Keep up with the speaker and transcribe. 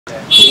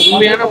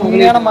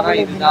உண்மையான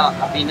மகள் இதுதான்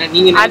அப்படின்னா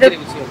நீங்க நினைக்கிற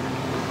விஷயம்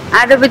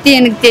அத பத்தி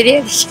எனக்கு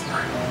தெரியாது.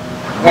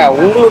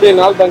 உங்களுடைய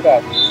நாள் தாங்க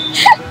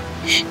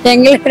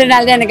எங்களோட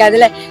நாள் தான். எனக்கு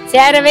அதுல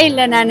சேரவே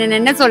இல்லை. நான்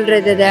என்ன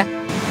சொல்றது?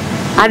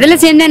 அதுல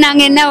சேர்ந்து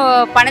நாங்க என்ன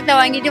பணத்தை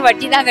வாங்கிட்டு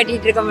வட்டி தான்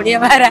கட்டிட்டு இருக்க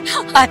முடியும். வேற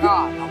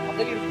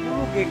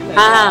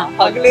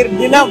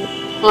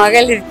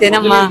மகளிர்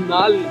தினமா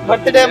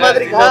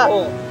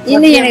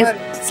இல்ல, எனக்கு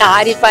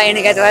சாரிப்பா,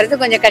 எனக்கு அது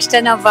வர்றது கொஞ்சம்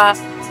கஷ்டம் தான்ப்பா.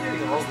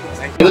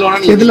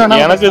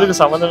 எனக்கு இதுக்கு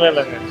சம்பந்தமே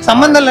இல்லைங்க.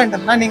 சம்பந்தம்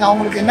இல்லைன்றா நீங்க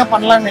அவங்களுக்கு என்ன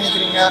பண்ணலாம்னு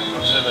நினைக்கிறீங்க?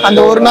 அந்த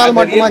ஒரு நாள்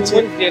மட்டுமாச்சு.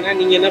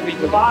 நீங்க என்ன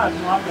ஃபீல்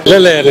பண்றீங்க? இல்ல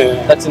இல்ல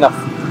பிரச்சனை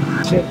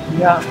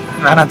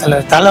வேணா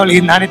தலைவலி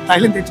நானே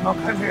தைலம் தேய்ச்சி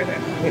உட்காந்து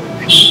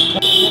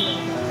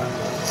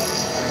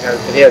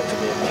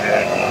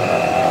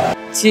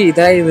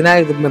இதெல்லாம்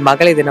இது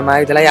மகளிர் தினமா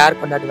இதெல்லாம் யார்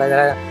கொண்டாடுவா?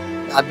 இதெல்லாம்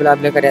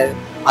அப்படிலாம் கிடையாது.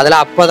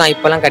 அதெல்லாம் அப்பதான்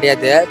இப்பெல்லாம்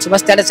கிடையாது. சும்மா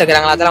ஸ்டேட்டஸ்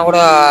வைக்கிறாங்களா, அதெல்லாம் கூட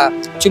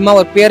சும்மா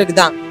ஒரு பேருக்கு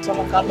தான்.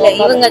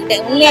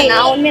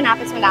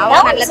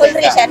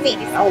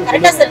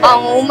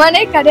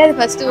 உமனே கிடையாது.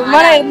 ஃபர்ஸ்ட்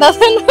உமனா இருந்தா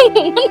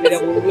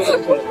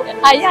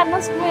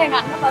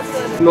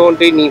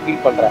நீ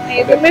ஃபீல் பண்ற?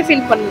 எதுவுமே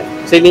ஃபீல் பண்ணல.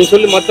 சரி நீ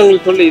சொல்லு,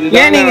 மத்தவங்களுக்கு சொல்லு. இது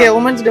ஏன் நீங்க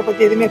உமன்ஸ் டே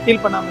பத்தி எதுவுமே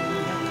ஃபீல் பண்ணாம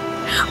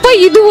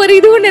இது ஒரு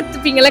இதுன்னு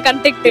எடுத்துப்பீங்களா?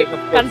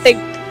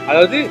 கண்டெக்ட்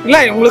அதாவது இல்ல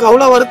உங்களுக்கு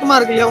அவ்வளவு வருத்தமா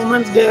இருக்கு இல்லையா?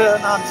 உமன்ஸ் டே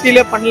நான்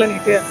ஃபீலே பண்ணல.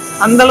 நீங்க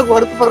அந்த அளவுக்கு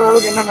வருத்தப்படுற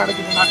அளவுக்கு என்ன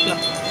நடக்குது நாட்டுல?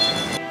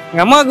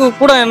 எங்கள் அம்மாவுக்கு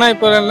கூட என்ன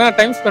இப்போ எல்லாம்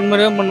டைம் ஸ்பெண்ட்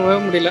பண்ணவே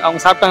முடியல. அவங்க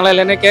சாப்பிட்டாங்களா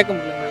இல்லைன்னே கேட்க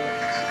முடியல.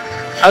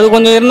 அது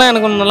கொஞ்சம் இருந்தால்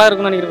எனக்கு கொஞ்சம் நல்லா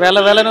இருக்கும்னு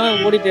நினைக்கிறேன். வேலைன்னு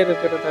ஓடிட்டே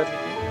இருக்கிறதா இருக்கு.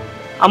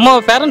 அம்மா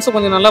பேரண்ட்ஸை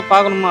கொஞ்சம் நல்லா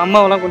பார்க்கணுமா,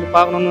 அம்மாவெல்லாம் கொஞ்சம்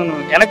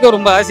பார்க்கணும்னு எனக்கே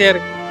ரொம்ப ஆசையாக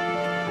இருக்கு.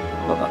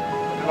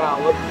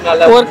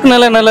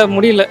 ஒர்க்னால என்னால்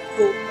முடியல.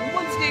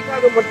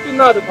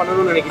 மட்டும்தான் அது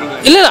பண்ணணும்னு நினைக்கிறீங்க?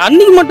 இல்லை,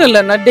 அன்னைக்கு மட்டும்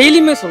இல்லை, நான்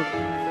டெய்லியுமே சொல்கிறேன்.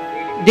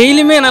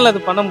 டெய்லியுமே என்னால் அது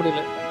பண்ண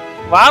முடியல.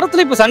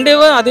 வாரத்தில் இப்போ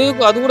சண்டேவா அது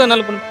கூட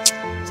என்னால் பண்ண,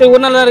 சரி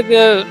ஒரு நாள் தான்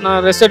இருக்குது, நான்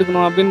ரெஸ்ட்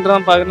எடுக்கணும்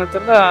அப்படின்றான் பார்க்குறேன்னு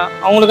தெரியல.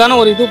 அவங்களுக்கான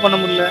ஒரு இது பண்ண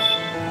முடியல.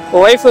 இப்போ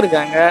ஒய்ஃப்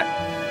இருக்காங்க,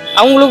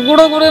 அவங்களுக்கு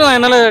கூட நான்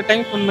என்னால்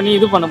டைம் ஸ்பெண்ட் பண்ணி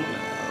இது பண்ண முடியல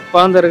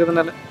குழந்தை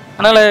இருக்கிறதுனால.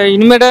 அதனால்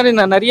இனிமேட்டாக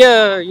நான் நிறைய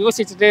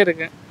யோசிச்சுட்டே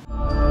இருக்கேன்.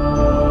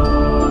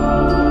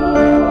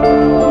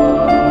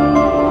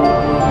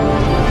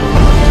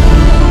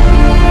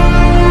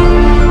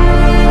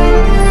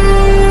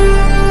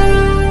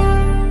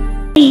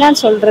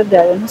 சொல்றது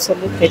அதுன்னு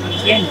சொல்லி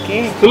தெரியல எனக்கு.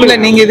 இல்ல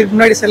நீங்க இதுக்கு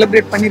முன்னாடி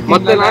செலிப்ரேட் பண்ணிருக்கீங்க?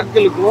 மத்த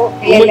நாட்களுக்கும்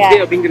உமன்ஸ் டே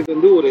அப்படிங்கிறது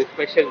வந்து ஒரு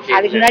ஸ்பெஷல் டே.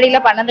 அதுக்கு முன்னாடி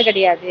எல்லாம் பண்ணது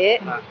கிடையாது.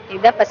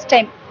 இதான் ஃபர்ஸ்ட்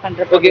டைம்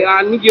பண்றது. ஓகே,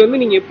 அன்னைக்கு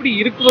வந்து நீங்க எப்படி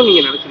இருக்கணும்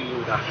நீங்க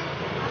நினைச்சிருக்கீங்களா?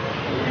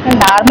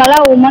 நார்மலா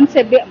உமன்ஸ்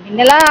எப்படி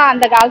முன்னெல்லாம்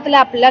அந்த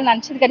காலத்துல அப்படிலாம்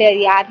நினைச்சது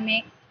கிடையாது யாருமே.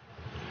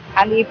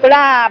 அந்த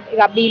இப்பெல்லாம்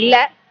அப்படி இல்ல.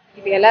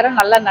 இப்ப எல்லாரும்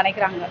நல்லா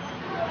நினைக்கிறாங்க.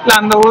 இல்ல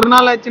அந்த ஒரு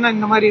நாள் ஆச்சுன்னா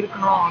இந்த மாதிரி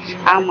இருக்கணும்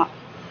அப்படின்னு. ஆமா.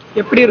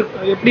 எப்படி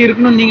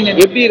இருக்கணும் நீங்க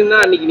எப்படி இருந்தா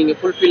அன்னைக்கு நீங்க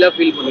ஃபுல்ஃபில்லா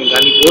ஃபீல் பண்ணுவீங்க?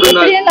 அன்னைக்கு ஒரு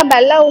நாள் நம்ம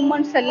எல்லா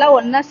உமன்ஸ் எல்லாம்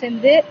ஒண்ணா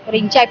சேர்ந்து ஒரு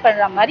என்ஜாய்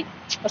பண்ற மாதிரி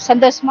ஒரு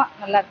சந்தோஷமா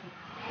நல்லா இருக்கும்.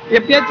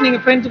 எப்பயாச்சும் நீங்க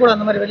ஃப்ரெண்ட்ஸ் கூட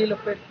அந்த மாதிரி வெளியில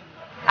போயிருக்கீங்க?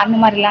 அந்த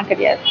மாதிரி எல்லாம்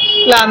கிடையாது.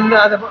 இல்ல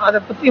அத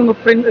பத்தி உங்க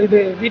ஃப்ரெண்ட்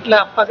இது வீட்ல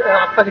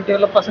அப்பா கிட்ட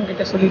இல்ல பசங்க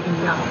கிட்ட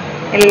சொல்லிருக்கீங்களா?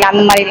 இல்ல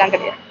அந்த மாதிரி எல்லாம்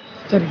கிடையாது.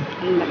 சரி,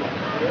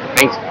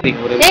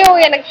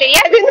 எனக்கு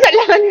தெரியாதுன்னு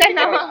சொல்ல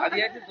வந்தேன்.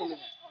 அதையாச்சும்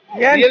சொல்லுங்க.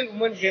 ரியல்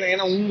உமன்ஸ் டே,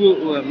 ஏன்னா உங்க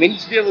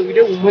மென்ஸ் டேவை விட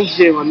உமன்ஸ்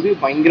டே வந்து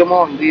பயங்கரமா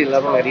வந்து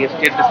எல்லாரும் நிறைய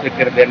ஸ்டேட்டஸ்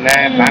வைக்கிறது என்ன,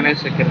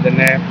 பேனர்ஸ் வைக்கிறது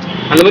என்ன,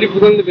 அந்த மாதிரி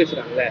புகழ்ந்து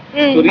பேசுறாங்கல்ல.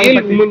 ரியல்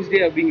உமன்ஸ் டே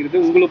அப்படிங்கிறது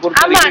உங்களை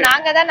பொறுத்த வரைக்கும்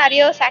நாங்க தான்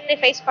நிறைய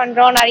சாக்ரிஃபைஸ்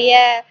பண்றோம். நிறைய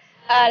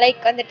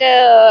லைக் வந்துட்டு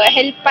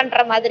ஹெல்ப்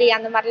பண்ற மாதிரி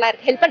அந்த மாதிரிலாம்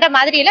இருக்கு. ஹெல்ப் பண்ற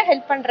மாதிரி இல்ல,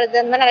 ஹெல்ப் பண்றது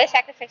அந்த மாதிரி நிறைய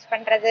சாக்ரிஃபைஸ்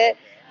பண்றது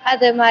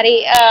அது மாதிரி.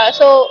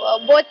 ஸோ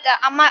போத்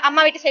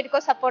அம்மா வீட்டு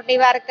சைடுக்கும்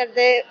சப்போர்ட்டிவா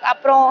இருக்கிறது,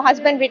 அப்புறம்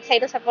ஹஸ்பண்ட் வீட்டு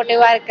சைடும்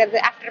சப்போர்ட்டிவா இருக்கிறது.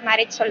 ஆஃப்டர்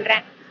மேரேஜ்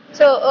சொல்றேன்.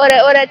 ஸோ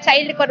ஒரு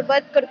சைல்டுக்கு ஒரு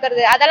பர்த்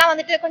கொடுக்கறது அதெல்லாம்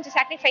வந்துட்டு கொஞ்சம்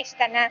சாக்ரிஃபைஸ்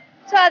தானே.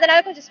 ஸோ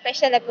அதனால கொஞ்சம்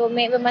ஸ்பெஷல்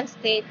எப்பவுமே விமன்ஸ்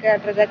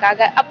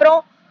டேன்றதுக்காக. அப்புறம்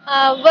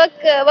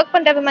ஒர்க்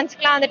பண்ற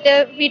விமன்ஸ்க்குலாம் வந்துட்டு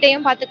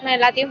வீட்டையும் பாத்துக்கணும்,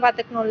 எல்லாத்தையும்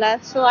பாத்துக்கணும்ல.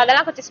 ஸோ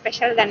அதெல்லாம் கொஞ்சம்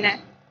ஸ்பெஷல் தானே.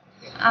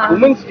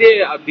 உமன்ஸ் டே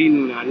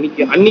அப்படின்னு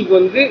அன்னைக்கு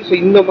வந்து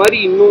இந்த மாதிரி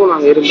இன்னும்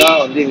நாங்க இருந்தா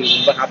வந்து எங்களுக்கு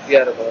ரொம்ப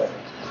ஹாப்பியா இருக்கும்.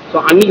 ஸோ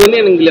அன்னைக்கு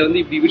வந்து எனக்கு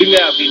வந்து இப்படி விடுங்க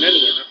அப்படின்னா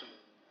நீங்க என்ன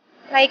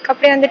லைக்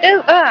அப்படி வந்துட்டு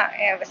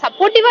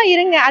சப்போர்ட்டிவா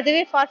இருங்க,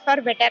 அதுவே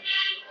ஃபார் பெட்டர்.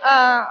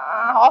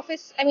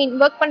 ஆஃபீஸ்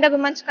ஒர்க் பண்ற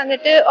விமன்ஸ்க்கு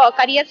வந்துட்டு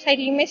கரியர்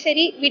சைட்லயுமே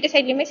சரி வீட்டு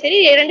சைட்லயுமே சரி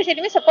ரெண்டு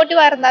சைட்லயுமே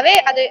சப்போர்ட்டிவா இருந்தாவே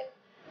அது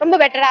ரொம்ப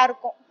பெட்டரா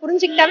இருக்கும்.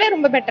 புரிஞ்சுக்கிட்டாவே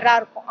ரொம்ப பெட்டரா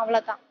இருக்கும்.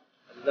 அவ்வளவுதான்.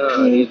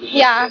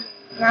 யா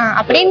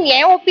அப்படின்னு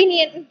என்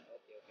ஒப்பீனியன்.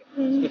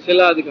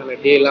 ஸ்பெஷலா அதுக்கான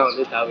டே எல்லாம்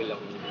வந்து தேவையில்லை.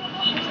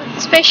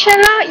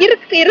 ஸ்பெஷலா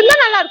இருந்தா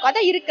நல்லா இருக்கும்.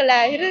 அதான் இருக்குல்ல,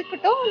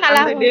 இருக்கட்டும்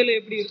நல்லா இருக்கும். டேல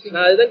எப்படி இருக்கு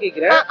நான் அதுதான்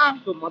கேக்குறேன்.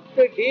 சோ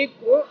மத்த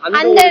டேக்கும்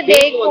அந்த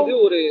டேக்கும் வந்து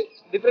ஒரு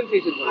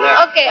டிஃபரன்ஷியேஷன் இருக்குல்ல.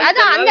 ஓகே,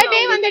 அதான் அந்த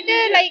டே வந்துட்டு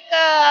லைக்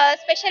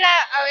ஸ்பெஷலா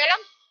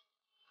எல்லாம்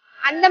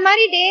அந்த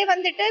மாதிரி டே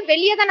வந்துட்டு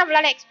வெளியே தான்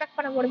நம்மளால எக்ஸ்பெக்ட்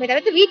பண்ண முடியுமே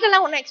தவிர வீட்ல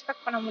எல்லாம் ஒன்னும்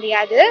எக்ஸ்பெக்ட் பண்ண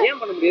முடியாது. ஏன்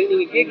பண்ண முடியாது?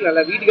 நீங்க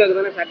கேக்கலாம்ல, வீட்டுக்காக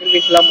தானே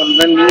சாக்ரிஃபைஸ் எல்லாம்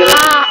பண்றேன் நீங்க.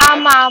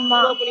 ஆமா ஆமா,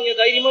 அப்ப நீங்க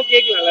தைரியமா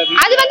கேக்கலாம்ல.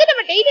 அது வந்து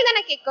நம்ம டெய்லி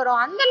தானே கேக்குறோம்.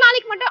 அந்த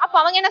நாளைக்கு மட்டும் அப்ப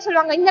அவங்க என்ன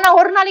சொல்லுவாங்க, இந்த நான்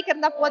ஒரு நாளைக்கு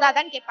இருந்தா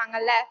போதாதான்னு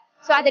கேட்பாங்கல்ல.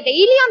 சோ அது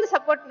டெய்லியும் அந்த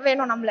சப்போர்ட்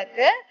வேணும்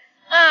நம்மளுக்கு.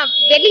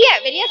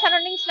 வெளியே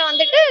சரௌண்டிங்ஸ்ல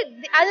வந்துட்டு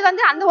அது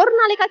வந்து அந்த ஒரு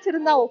நாளைக்காச்சும்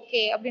இருந்தா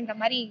ஓகே அப்படின்ற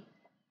மாதிரி.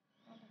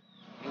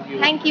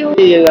 தேங்க்யூ.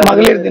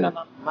 மகளிர் தினம்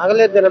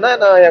மகளிர் தினம்னா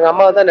நான் எங்க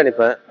அம்மாவை தான்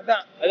நினைப்பேன்.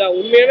 அதான்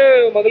உண்மையான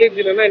மகளிர்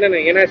தினம்னா என்னன்னா,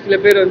 ஏன்னா சில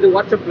பேர் வந்து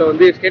வாட்ஸ்அப்ல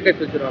வந்து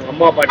ஸ்டேட்டஸ் வச்சிருவாங்க,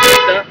 அம்மா பாட்டு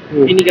வச்சா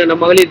இன்னைக்கு அந்த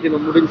மகளிர்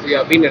தினம் முடிஞ்சு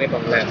அப்படின்னு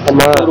நினைப்பாங்களே.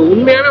 ஒரு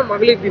உண்மையான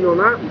மகளிர்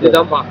தினம்னா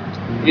இதுதான்ப்பா,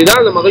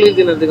 இதுதான் அந்த மகளிர்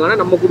தினத்துக்கான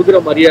நம்ம கொடுக்குற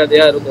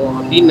மரியாதையா இருக்கும்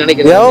அப்படின்னு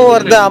நினைக்கிறேன். எவன்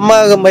ஒருத்தன்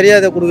அம்மாவுக்கு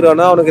மரியாதை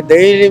கொடுக்குறானோ அவனுக்கு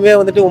டெய்லியுமே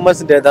வந்துட்டு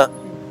உமன்ஸ் டே தான்.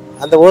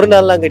 அந்த ஒரு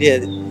நாள்லாம்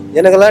கிடையாது.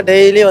 எனக்கெல்லாம்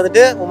டெய்லி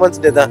வந்துட்டு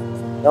உமன்ஸ் டே தான்.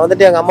 நான்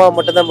வந்துட்டு எங்க அம்மாவை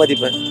மட்டும் தான்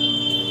மதிப்பேன்.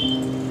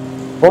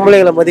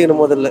 பொம்பளைகளை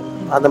மதிக்கணும் முதல்ல,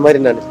 அந்த மாதிரி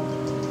நான்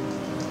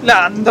இல்ல.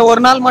 அந்த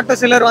ஒரு நாள் மட்டும்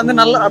சிலர் வந்து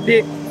நல்லா அப்படி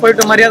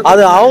போயிட்டு மரியாதை,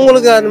 அது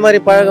அவங்களுக்கு அந்த மாதிரி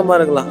பழக்கமா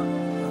இருக்கலாம்,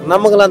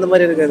 நமக்குலாம் அந்த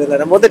மாதிரி இருக்காது. இல்லை,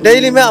 நம்ம வந்து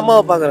டெய்லியுமே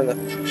அம்மாவை பாக்குறோங்க.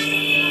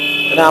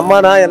 ஏன்னா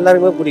அம்மானா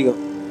எல்லாருக்குமே பிடிக்கும்,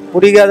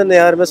 பிடிக்காதுன்னு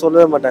யாருமே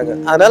சொல்லவே மாட்டாங்க.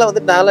 அதனால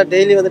வந்து நான்லாம்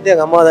டெய்லி வந்துட்டு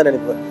எங்க அம்மாவை தான்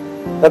நினைப்பேன்.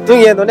 நான்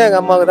தூங்கி ஏந்தோடனே எங்க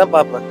அம்மாவை தான்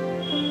பார்ப்பேன்.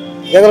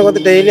 எங்களுக்கு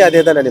வந்து டெய்லி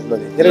அதே தான்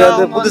நினைப்பேன். எனக்கு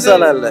வந்து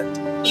புதுசாலாம் இல்லை.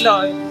 இல்ல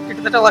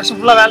கிட்டத்தட்ட வருஷம்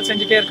ஃபுல்லா வேலை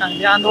செஞ்சுட்டே இருக்காங்க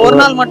இல்லையா, அந்த ஒரு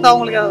நாள் மட்டும்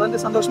அவங்களுக்கு அதை வந்து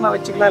சந்தோஷமா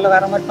வச்சுக்கலாம், இல்ல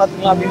வேற மாதிரி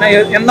பாத்துக்கலாம் அப்படின்னா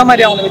எந்த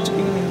மாதிரி அவங்க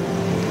வச்சுப்பீங்க?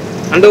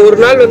 அந்த ஒரு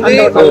நாள் வந்து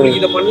அவங்களுக்கு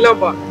இதை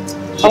பண்ணலாம்ப்பா,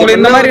 அவங்க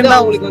இந்த மாதிரி இருந்தா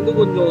அவங்களுக்கு வந்து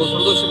கொஞ்சம்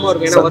சந்தோஷமா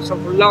இருக்கும். ஏன்னா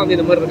வருஷம் ஃபுல்லா வந்து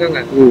இந்த மாதிரி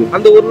இருக்காங்க.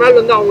 அந்த ஒரு நாள்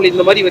வந்து அவங்களுக்கு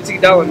இந்த மாதிரி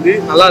வச்சுக்கிட்டா வந்து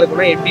நல்லா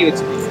இருக்கும்னா எப்படி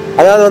வச்சுக்கீங்க?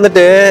 அதாவது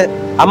வந்துட்டு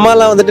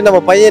அம்மாலாம் வந்துட்டு நம்ம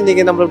பையன்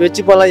நீங்க நம்மளுக்கு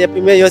வச்சுப்போலாம்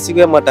எப்பயுமே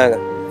யோசிக்கவே மாட்டாங்க.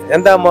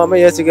 எந்த அம்மாவுமே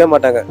யோசிக்கவே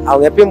மாட்டாங்க.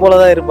 அவங்க எப்பயும்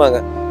போலதான் இருப்பாங்க.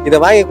 இதை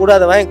வாங்கி கூட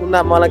அதை வாங்கி கூட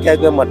அம்மாலாம்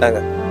கேட்கவே மாட்டாங்க.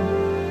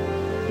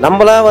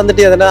 நம்மளாம்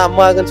வந்துட்டு எதனா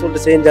அம்மாவுக்குன்னு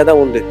சொல்லிட்டு செஞ்சாதான்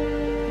உண்டு.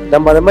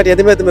 நம்ம அதை மாதிரி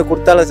எதுவுமே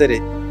கொடுத்தாலும் சரி,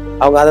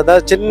 அவங்க அதை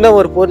தான் சின்ன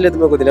ஒரு பொருள்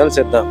எதுவுமே கொடுத்தினாலும்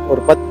சரி தான்.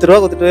 ஒரு 10 ரூபா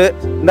கொடுத்துட்டு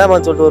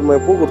இந்தாமான்னு சொல்லிட்டு ஒரு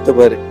பூ கொடுத்த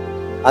பாரு,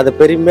 அதை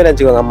பெருமையாக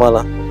நினச்சிக்குவாங்க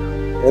அம்மாலாம்.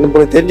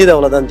 எனக்கு தெரிஞ்சது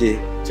அவ்வளோதான் ஜி.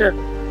 சரி,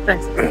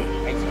 தேங்க்ஸ்.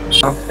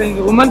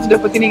 உமன்ஸ் டே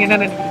பத்தி நீங்க என்ன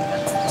நினைக்கிறீங்க?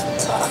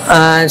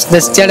 இந்த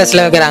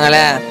ஸ்டேட்டஸ்ல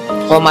வைக்கிறாங்களே,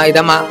 ஓமா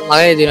இதம்மா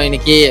மகளிர் தினம்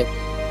இன்னைக்கு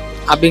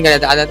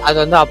அப்படிங்கிறது, அது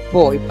வந்து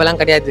அப்போ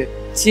இப்பெல்லாம் கிடையாது.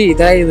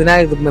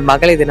 இதெல்லாம் இது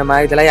மகளிர் தினமா,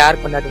 இதெல்லாம்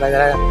யார் கொண்டாடுவா,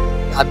 இதெல்லாம்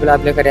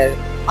அப்படிலாம் கிடையாது.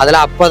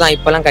 அதெல்லாம் அப்போதான்,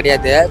 இப்பெல்லாம்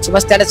கிடையாது. சும்மா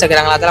ஸ்டேட்டஸ்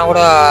வைக்கிறாங்களா, அதெல்லாம்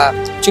கூட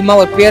சும்மா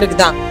ஒரு பேருக்கு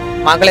தான்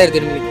மகளிர்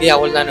தினம் இன்னைக்கு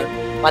அவ்வளோதானு.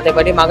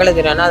 மற்றபடி மகளிர்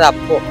தினம்னா அது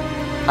அப்போ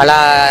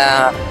அதெல்லாம்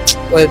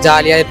ஒரு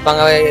ஜாலியா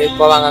இருப்பாங்க,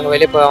 போவாங்க, அங்கே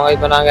வெளியே போவாங்க,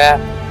 இது பண்ணுவாங்க.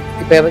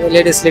 இப்போ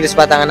லேடிஸ்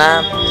பார்த்தாங்கன்னா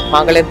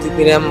மகளிர்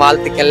தினம்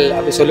வாழ்த்துக்கள்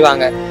அப்படி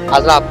சொல்லுவாங்க.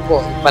 அதெல்லாம் அப்போ,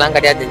 இப்பெல்லாம்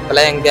கிடையாது.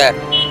 இப்பெல்லாம் எங்க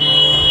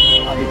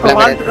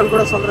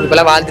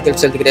இப்பெல்லாம்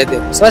வாழ்த்துக்கள் சொல்றது கிடையாது.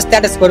 சும்மா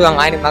ஸ்டேட்டஸ்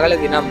போடுவாங்க,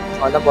 மகளிர் தினம்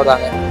அதான்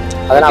போடுவாங்க.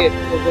 அதெல்லாம்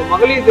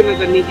மகளிர்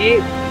தினத்தை அன்னைக்கு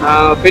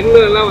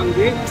பெண்கள் எல்லாம்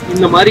வந்து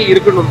இந்த மாதிரி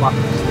இருக்கணும்பா,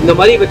 இந்த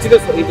மாதிரி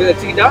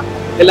வச்சுக்கிட்டா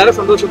எல்லாரும்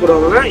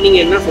சந்தோஷப்படுவாங்கன்னா நீங்க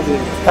என்ன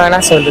சொல்லுவீங்க? என்ன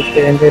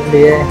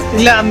சொல்றது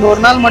இல்ல, அந்த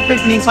ஒரு நாள்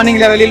மட்டும் நீங்க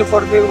சொன்னீங்களா வெளியில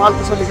போறது,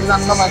 வாழ்த்து சொல்லிக்கிறது,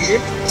 அந்த மாதிரி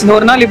இந்த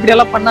ஒரு நாள் இப்படி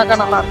எல்லாம் பண்ணாக்கா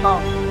நல்லா இருக்கும்,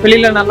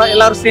 வெளியில நல்லா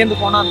எல்லாரும் சேர்ந்து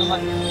போனா அந்த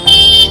மாதிரி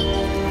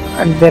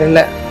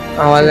தெரியல.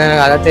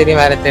 அதான்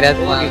தெரியும், வேற தெரியாது.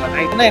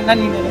 என்ன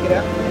நீ நினைக்கிற?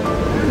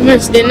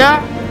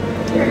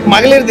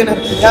 மகளிர் தினம்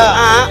இருக்குல்லையா,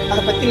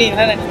 அதை பத்தி நீ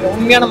என்ன நினைக்கிற?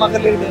 உண்மையான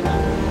மகளிர் தினம்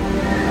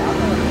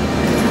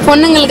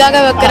பொண்ணுங்களுக்காக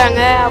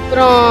வைக்கிறாங்க,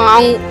 அப்புறம்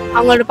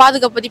அவங்களோட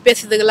பாதுகாப்பு பத்தி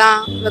பேசுறதுக்கெல்லாம்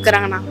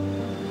வைக்கிறாங்கண்ணா.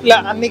 இல்ல,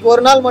 அன்னைக்கு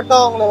ஒரு நாள்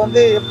மட்டும் அவங்கள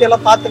வந்து எப்படி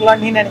எல்லாம்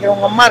பாத்துக்கலாம் நீ நினைக்கிற?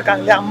 உங்க அம்மா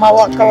இருக்காங்க இல்லையா,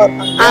 அம்மாவோ அக்காவோ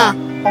இருக்காங்க,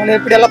 அவங்கள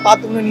எப்படி எல்லாம்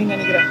பாத்துக்கணும் நீ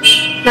நினைக்கிற?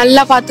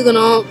 நல்லா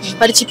பாத்துக்கணும்,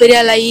 படிச்சு பெரிய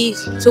ஆளாகி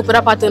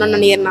சூப்பரா பாத்துக்கணும்னு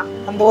நினைக்கிறேன்.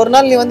 அந்த ஒரு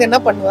நாள் நீ வந்து என்ன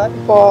பண்ணுவ?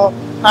 இப்போ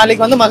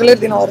நாளைக்கு வந்து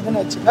மகளிர் தினம்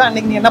வருதுன்னு வச்சுக்க,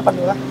 அன்னைக்கு நீ என்ன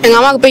பண்ணுவ? எங்க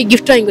அம்மாவுக்கு போய்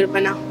கிஃப்ட் வாங்கி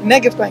கொடுப்பேன். என்ன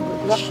கிஃப்ட் வாங்கி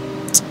கொடுப்பா?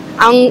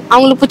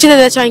 அவங்களுக்கு பிடிச்சதை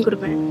ஏதாச்சும் வாங்கி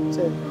கொடுப்பேன்.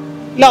 சரி.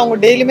 இல்ல, அவங்க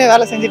டெய்லியுமே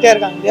வேலை செஞ்சுட்டே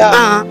இருக்காங்க இல்லையா,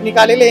 நீ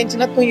காலையில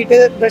எழுந்துச்சுன்னா தூங்கிட்டு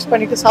பிரஷ்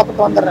பண்ணிட்டு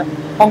சாப்பிட்டு வந்துடுறேன்,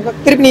 அவங்க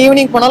திருப்பி நீ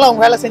ஈவினிங் போனாலும்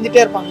அவங்க வேலை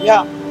செஞ்சுட்டே இருப்பாங்க இல்லையா,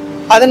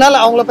 அதனால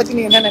அவங்கள பத்தி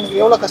நீ என்ன நினைக்கிற?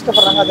 எவ்வளவு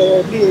கஷ்டப்படுறாங்க, அதை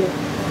எப்படி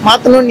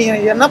மாத்தணும் நீ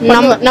என்ன?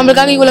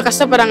 நம்மளுக்காக இவ்வளவு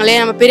கஷ்டப்படுறாங்களே,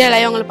 நம்ம பெரிய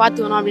ஆளாகி அவங்களை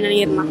பாத்துக்கணும் அப்படின்னு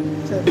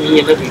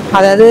நினைக்கிறேன்.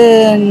 அதாவது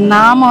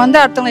நாம வந்து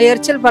அடுத்தவங்க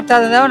எரிச்சல்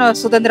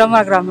படுத்தாதான் சுதந்திரமா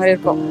இருக்கிற மாதிரி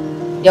இருக்கும்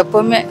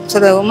எப்பவுமே.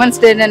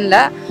 உமன்ஸ் டேன்னு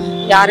இல்லை,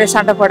 யாரையும்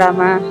சண்டை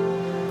போடாம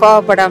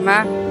கோவப்படாம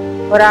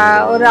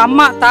ஒரு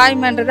அம்மா,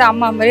 தாய்மைன்றது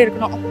அம்மா மாதிரி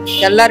இருக்கணும்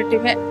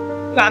எல்லார்கிட்டயுமே.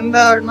 அந்த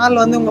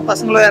நாள் வந்து உங்க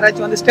பசங்களோ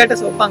யாராச்சும் வந்து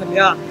ஸ்டேட்டஸ் வைப்பாங்க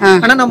இல்லையா,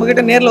 ஆனா நம்ம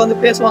கிட்ட நேர்ல வந்து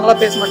பேசுவாங்களா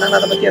பேச மாட்டாங்க?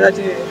 அதை பத்தி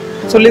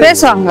ஏதாச்சும் சொல்லி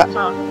பேசுவாங்க.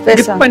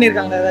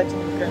 பண்ணிருக்காங்க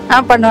ஏதாச்சும்?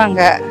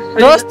 பண்ணுவாங்க,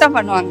 ரோஸ் தான்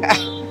பண்ணுவாங்க.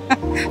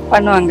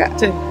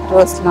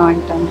 ரோஸ்லாம்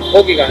வாங்கிட்டாங்க,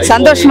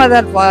 சந்தோஷமா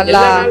தான் இருப்போம்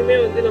எல்லாம்.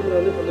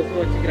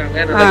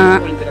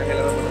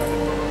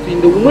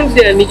 இந்த உமன்ஸ்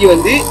டே அன்னைக்கு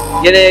வந்து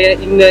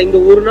இந்த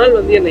ஒரு நாள்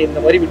வந்து என்ன இந்த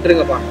மாதிரி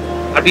விட்டுருங்கப்பா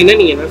அப்படின்னா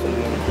நீங்க என்ன சொல்லுவீங்க?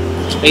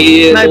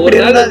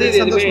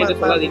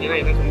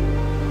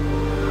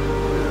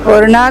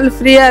 ஒரு நாள்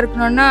ஃப்ரீயா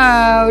இருக்கணும்னா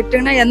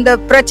விட்டுங்கன்னா எந்த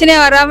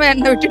பிரச்சனையும் வராம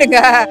என்ன விட்டுடுங்க.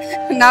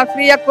 நான்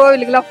ஃப்ரீயா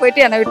கோவிலுக்கு எல்லாம்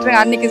போயிட்டு என்ன விட்டுருங்க.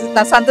 அன்னைக்கு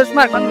நான்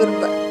சந்தோஷமா இருக்கணும்னு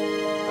விரும்புவேன்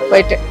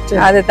போயிட்டு.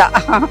 அதுதான்,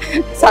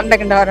 சண்டை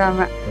கண்ட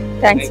வராம.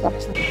 தேங்க்ஸ்.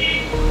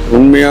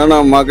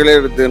 உண்மையான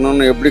மகளிர்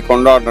தினம்னு எப்படி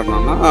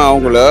கொண்டாடணும்னா,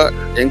 அவங்கள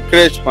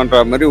என்கரேஜ்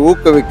பண்ற மாதிரி,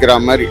 ஊக்குவிக்கிற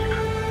மாதிரி,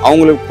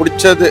 அவங்களுக்கு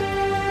பிடிச்சது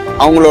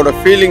அவங்களோட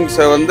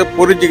ஃபீலிங்ஸை வந்து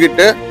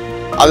புரிஞ்சுக்கிட்டு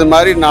அது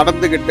மாதிரி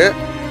நடந்துக்கிட்டு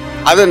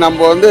அதை நம்ம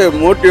வந்து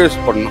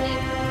மோட்டிவேட் பண்ணணும்.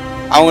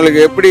 அவங்களுக்கு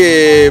எப்படி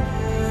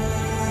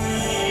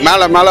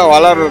மேலே மேலே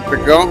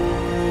வளர்கிறதுக்கும்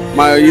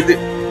இது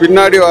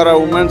பின்னாடி வர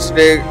உமன்ஸ்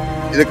டே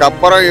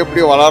இதுக்கப்புறம்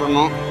எப்படி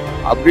வளரணும்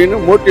அப்படின்னு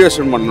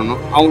மோட்டிவேஷன்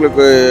பண்ணணும்.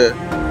 அவங்களுக்கு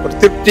ஒரு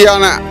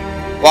திருப்தியான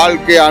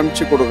வாழ்க்கையை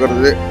அமைச்சு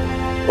கொடுக்கறது,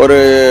 ஒரு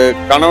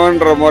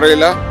கணவன்ற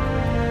முறையில்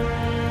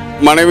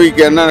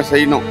மனைவிக்கு என்ன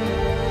செய்யணும்,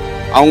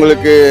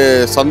 அவங்களுக்கு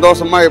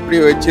சந்தோஷமாக எப்படி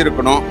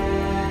வச்சிருக்கணும்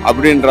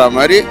அப்படின்ற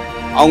மாதிரி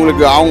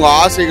அவங்களுக்கு அவங்க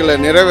ஆசைகளை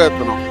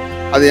நிறைவேற்றணும்.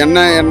 அது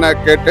என்ன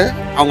கேட்டு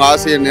அவங்க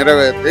ஆசையை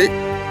நிறைவேற்றி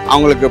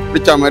அவங்களுக்கு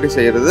பிடிச்ச மாதிரி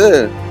செய்கிறது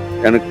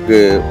எனக்கு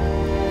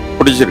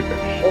பிடிச்சிருக்கு.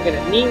 ஓகே,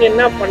 நீங்க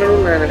என்ன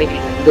பண்ணணும்னு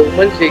நினைக்கிறீங்க இந்த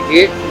உமன்ஸ்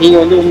டேக்கு? நீங்க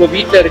வந்து உங்க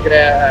வீட்டில் இருக்கிற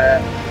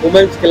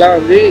உமன்ஸ்க்கெல்லாம்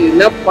வந்து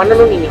என்ன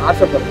பண்ணணும்னு நீங்க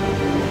ஆசைப்படுறீங்க?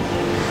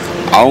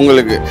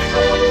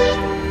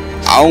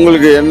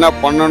 அவங்களுக்கு என்ன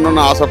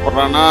பண்ணணும்னு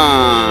ஆசைப்படுறேன்னா,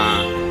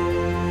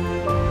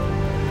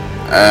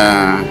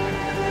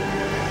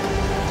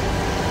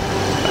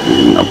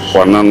 என்ன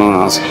பண்ணணும்னு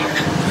ஆசை,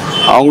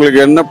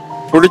 அவங்களுக்கு என்ன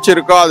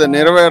பிடிச்சிருக்கோ அதை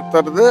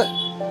நிறைவேற்றுறது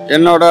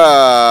என்னோட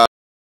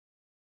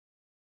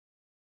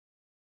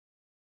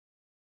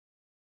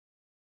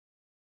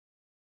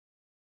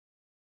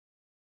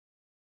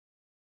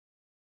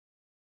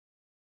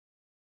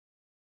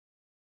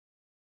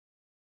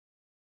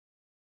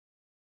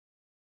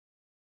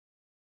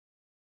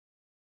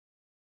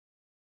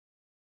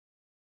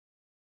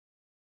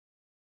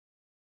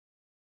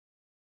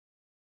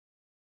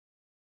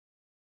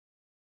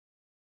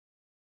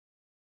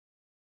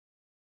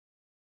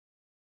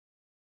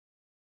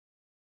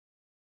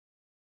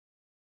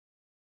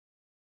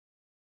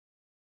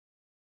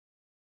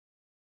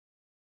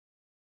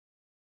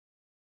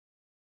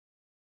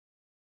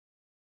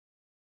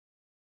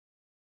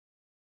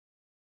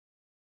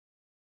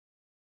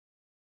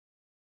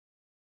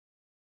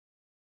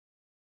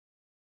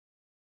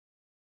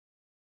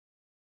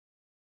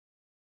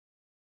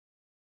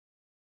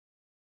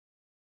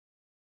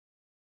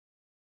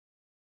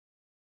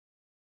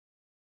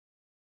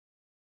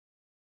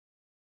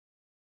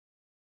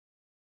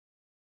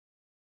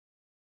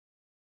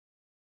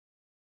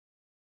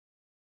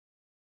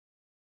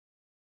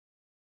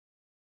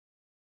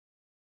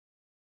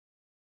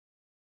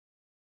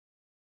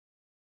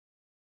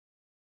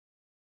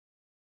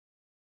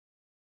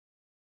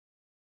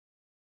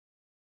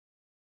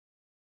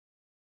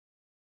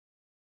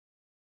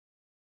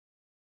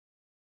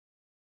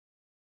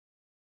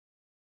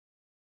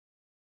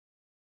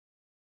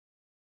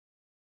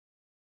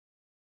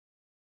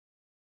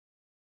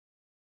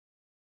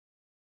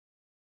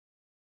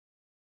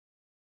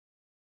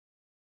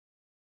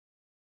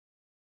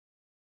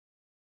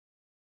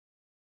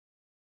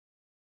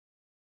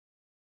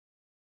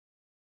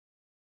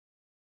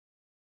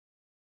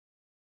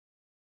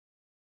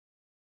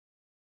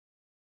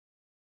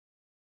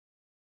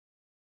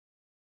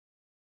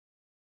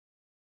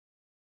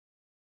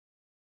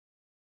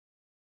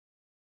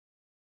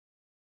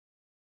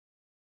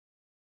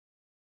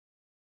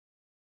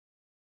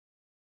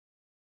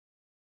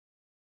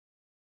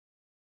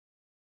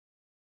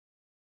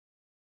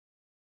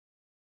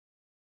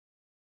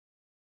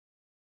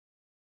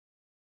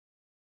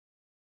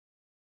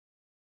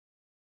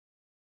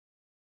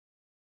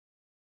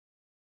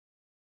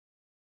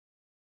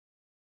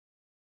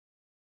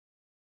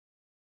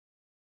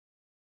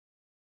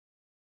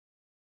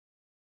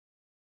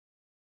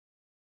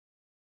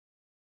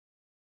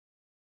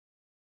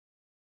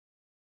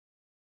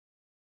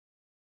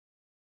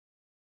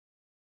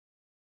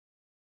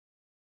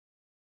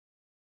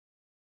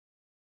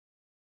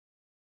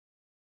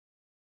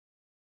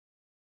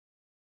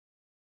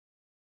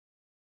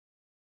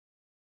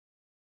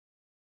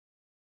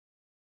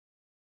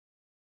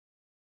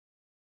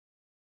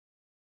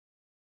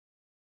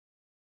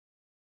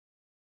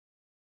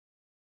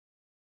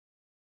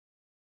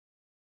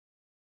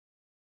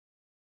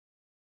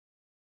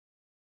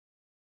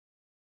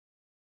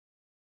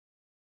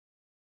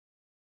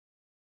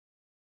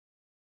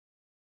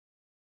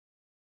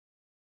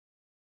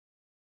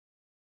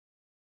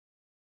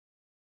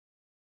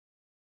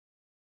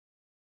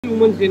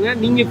உமன்ஸ் டேனா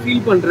நீங்க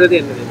ஃபீல் பண்றது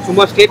என்னது?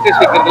 சும்மா ஸ்டேட்டஸ்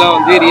வைக்கிறதுலாம்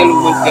வந்து ரியல்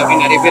உமன்ஸ் டே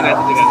அப்படின்னு நிறைய பேர்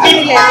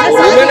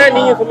நினைச்சிருக்காங்க. உமனா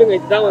நீங்க சொல்லுங்க,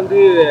 இதுதான் வந்து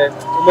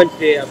உமன்ஸ்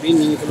டே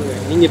அப்படின்னு நீங்க சொல்லுங்க,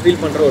 நீங்க ஃபீல்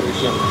பண்ற ஒரு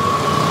விஷயம்.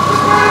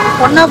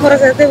 பொண்ணா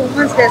பிறகு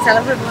உமன்ஸ் டே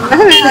செலிப்ரேட் பண்ணா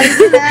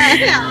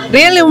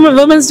real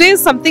women's day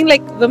is something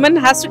like women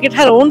has to get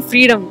her own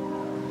freedom.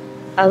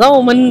 அதான்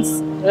women's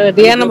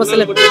day நம்ம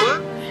celebrate.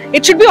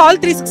 It should be all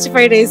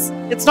 365 days.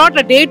 It's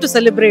not a day to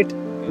celebrate.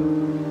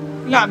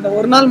 இல்ல அந்த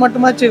ஒரு நாள்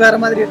மட்டுமாச்சு வேற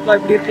மாதிரி இருக்கலாம்,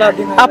 இப்படி இருக்கலாம்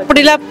அப்படின்னு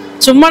அப்படில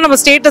சும்மா நம்ம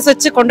ஸ்டேட்டஸ்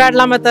வச்சு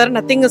கொண்டாடலாமே தவிர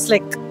nothing is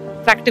like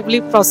practically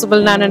possible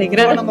நான்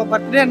நினைக்கிறேன். நம்ம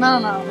பர்த்டேனா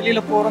நான்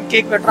வெளியில போறோம்,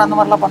 கேக் வெட்டறோம், அந்த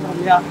மாதிரிலாம் பண்றோம்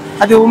இல்லையா?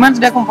 அது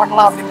உமன்ஸ் டேக்கும்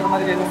பண்ணலாம் அப்படிங்கிற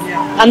மாதிரி எதுவும்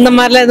இல்லையா? அந்த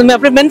மாதிரிலாம் எதுவுமே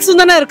அப்படி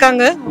மென்ஸும் தானே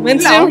இருக்காங்க,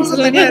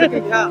 மென்ஸும்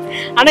இருக்காங்க.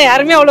 ஆனா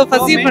யாருமே அவ்வளவு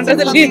ஃபஸி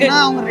பண்றது இல்லையா?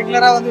 அவங்க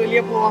ரெகுலரா வந்து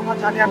வெளிய போவாங்க,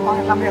 ஜாலியா இருப்பாங்க,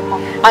 எல்லாமே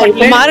இருப்பாங்க.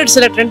 இப்ப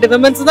மாறிடுச்சுல ட்ரெண்ட்,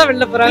 விமென்ஸ் தான்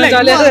வெளில போறாங்க,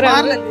 ஜாலியா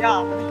இருக்காங்க.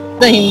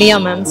 இந்தியா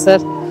மேம்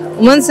சார்,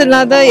 உமன்ஸ்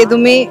இல்லாத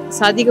எதுவுமே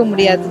சாதிக்க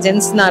முடியாது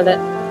ஜென்ஸ்னால.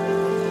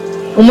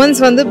 உமன்ஸ்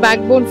வந்து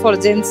back phone for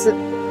gents,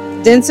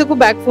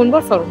 ஜென்ஸுக்கும் back phone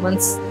for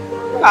women's.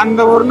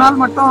 அந்த ஒரு நாள்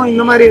மட்டும்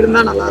இந்த மாதிரி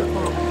இருந்தா நல்லா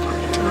இருக்கும்.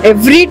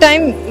 Every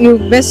time you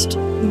best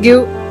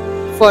give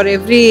for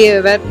every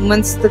where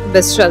உமன்ஸ்க்கு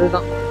best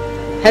அதுதான்.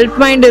 ஹெல்ப்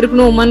மைண்ட்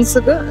இருக்கணும்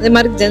உமன்ஸுக்கு, அதே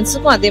மாதிரி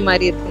ஜென்ஸுக்கும் அதே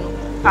மாதிரி இருக்கணும்.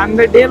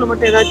 அந்த டேல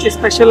மட்டும் ஏதாச்சும்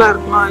ஸ்பெஷலா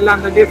இருக்குமா இல்ல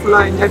அந்த டே ஃபுல்லா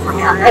என்ஜாய்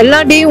பண்ணுவாங்க? எல்லா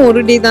டேயும்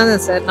ஒரு டே தானே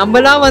சார்.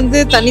 நம்மளாம் வந்து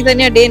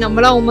தனித்தனியா டே,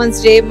 நம்மளாம் women's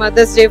day,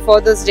 mother's day,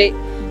 fathers டே,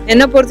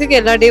 என்ன பொறுத்துக்கு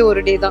எல்லா டே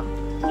ஒரு டே தான்.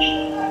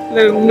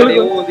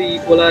 உங்களுக்கு வந்து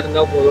ஈக்குவலா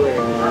இருந்தா போதும்.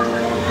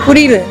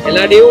 புரியல.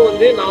 எல்லா டேயும்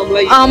வந்து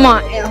நார்மலா. ஆமா,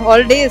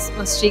 all days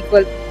must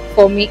equal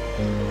for me.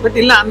 But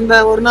இல்ல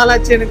அந்த ஒரு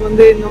நாளாச்சு எனக்கு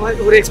வந்து இந்த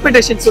மாதிரி ஒரு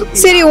எக்ஸ்பெக்டேஷன்ஸ்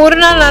இருக்கு. சரி, ஒரு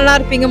நாள் நல்லா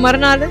இருப்பீங்க,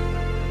 மறுநாள்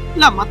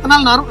இல்ல மத்த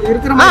நாள்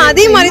இருக்கிற மாதிரி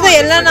அதே மாதிரி தான்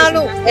எல்லா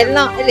நாளும்.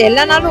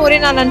 எல்லா நாளும் ஒரே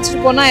நாள்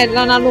நினைச்சிட்டு போனா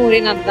எல்லா நாளும் ஒரே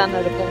நாள் தான்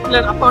இருக்கும்.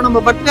 இல்ல அப்ப நம்ம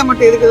பர்த்டே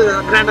மட்டும் எதுக்கு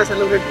கிராண்டா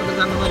செலிப்ரேட்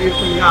பண்றது அந்த மாதிரி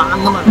இருக்கும் இல்லையா?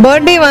 அந்த மாதிரி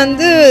பர்த்டே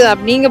வந்து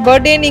நீங்க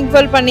பர்த்டே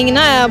ஈக்குவல்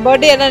பண்ணீங்கன்னா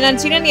பர்த்டே எல்லாம்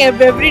நினைச்சீங்கன்னா நீ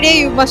everyday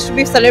you must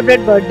be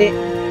celebrate birthday.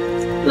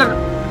 இல்ல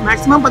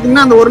மேக்ஸிமம்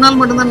பாத்தீங்கன்னா அந்த ஒரு நாள்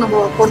மட்டும் தான்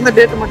நம்ம பிறந்த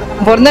டேட் மட்டும்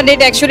தான். பிறந்த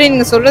டேட் ஆக்சுவலி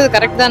நீங்க சொல்றது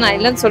கரெக்ட் தான், நான்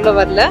இல்லைன்னு சொல்ல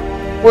வரல.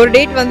 ஒரு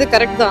டேட் வந்து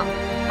கரெக்ட் தான்.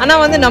 ஆனா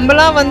வந்து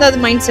நம்மளாம் வந்து அது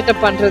மைண்ட்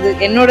செட்டப் பண்றது,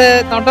 என்னோட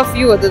தாட் ஆஃப்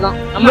வியூ அதுதான்.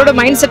 நம்மளோட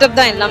மைண்ட் செட்டப்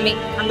தான் எல்லாமே.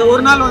 அந்த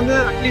ஒரு நாள் வந்து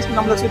அட்லீஸ்ட்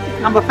நம்மள சுத்தி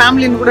நம்ம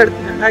ஃபேமிலின்னு கூட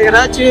எடுத்துக்கங்க,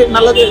 ஏதாச்சும்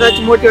நல்லது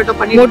ஏதாச்சும் மோட்டிவேட்டா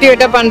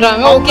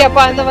பண்றாங்க. ஓகே,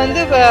 அப்ப அந்த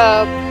வந்து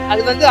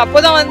அது வந்து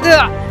அப்போதான் வந்து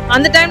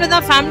அந்த டைம்ல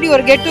தான் ஃபேமிலி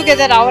ஒரு கெட்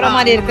டுகெதர் ஆகிற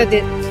மாதிரி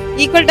இருக்குது.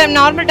 ஈக்குவல் டைம்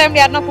நார்மல்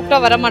டைம்ல யாருன்னா கூப்பிட்டா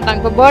வர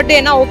மாட்டாங்க. இப்போ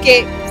பர்த்டேனா ஓகே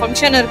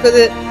ஃபங்க்ஷன்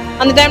இருக்குது,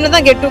 அந்த டைம்ல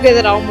தான் கெட்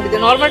டுகெதர் ஆக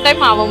முடியுது, நார்மல்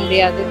டைம் ஆக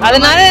முடியாது.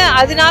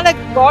 அதனால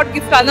காட்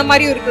கிஃப்ட் அந்த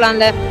மாதிரியும்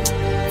இருக்கலாம்ல.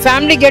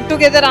 ஃபேமிலி கெட்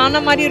டுகெதர் ஆன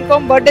மாதிரி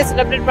இருக்கும், பர்த்டே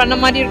செலிப்ரேட் பண்ண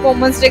மாதிரி இருக்கும்,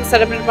 உமன்ஸ் டே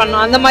செலிப்ரேட்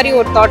பண்ணணும், அந்த மாதிரி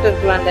ஒரு தாட்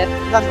இருக்கலாம்ல.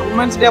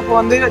 உமன்ஸ் டே அப்போ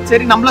வந்து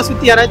சரி நம்மள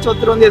சுத்தி யாராச்சும்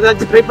ஒருத்தர் வந்து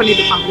ஏதாச்சும் ட்ரை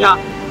பண்ணிட்டு இருப்பாங்க,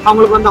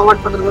 அவங்களுக்கு வந்து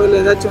அவாய்ட் பண்றதோ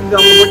இல்ல ஏதாச்சும் வந்து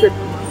அவங்க மோட்டிவேட்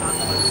பண்ணுவாங்க.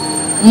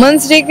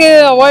 உமன்ஸ் டேக்கு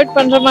அவாய்ட்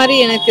பண்ற மாதிரி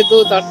எனக்கு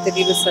எதுவும் தாட்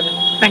தெரியல sir.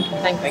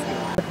 Thank you.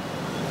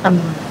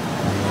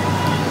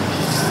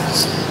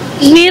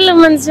 Real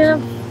women's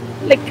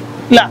like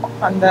இல்ல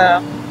அந்த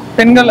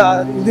பெண்கள்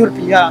இது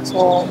இருக்கு இல்லையா, ஸோ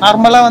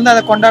நார்மலா வந்து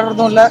அதை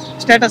கொண்டாடுறதும் இல்ல,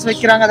 ஸ்டேட்டஸ்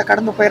வைக்கிறாங்க, அதை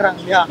கடந்து போயிடுறாங்க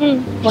இல்லையா.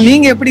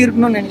 நீங்க எப்படி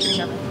இருக்கணும்னு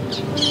நினைக்கிறீங்க?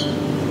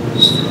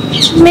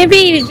 மேபி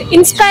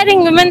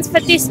இன்ஸ்பைரிங் விமென்ஸ்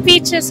பத்தி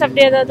ஸ்பீச்சஸ்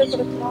அப்படி ஏதாவது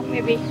கொடுக்கலாம்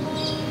மேபி.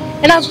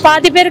 ஏன்னா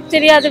பாதி பேருக்கு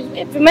தெரியாது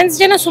விமென்ஸ்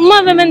டேனா சும்மா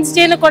விமென்ஸ்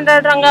டேன்னு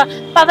கொண்டாடுறாங்க,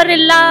 பவர்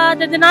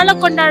இல்லாததுனால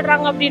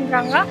கொண்டாடுறாங்க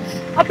அப்படின்றாங்க.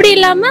 அப்படி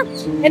இல்லாம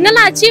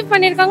என்னென்ன அச்சீவ்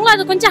பண்ணிருக்காங்களோ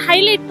அது கொஞ்சம்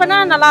ஹைலைட் பண்ணா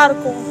நல்லா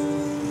இருக்கும்.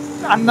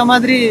 அந்த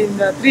மாதிரி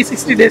இந்த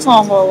 360 டேஸும்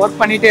அவங்க ஒர்க்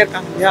பண்ணிட்டே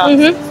இருக்காங்க இல்லையா.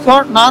 ஸோ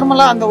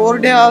நார்மலா அந்த ஒரு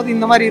டே ஆகுது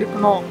இந்த மாதிரி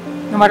இருக்கணும்,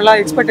 இந்த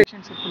மாதிரிலாம்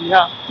எக்ஸ்பெக்டேஷன்ஸ் இருக்கு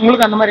இல்லையா.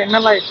 உங்களுக்கு அந்த மாதிரி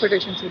என்னெல்லாம்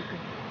எக்ஸ்பெக்டேஷன்ஸ் இருக்கு?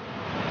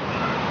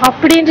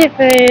 அப்படின்ற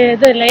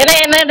இது இல்லை, ஏன்னா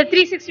என்ன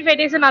 365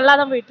 டேஸ் நல்லா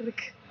தான் போயிட்டு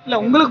இருக்கு. இல்ல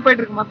உங்களுக்கு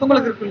போயிட்டு இருக்கு,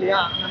 மத்தவங்களுக்கு இருக்கு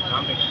இல்லையா.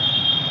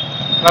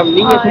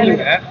 நீங்க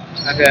சொல்லுங்க,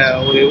 அந்த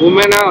ஒரு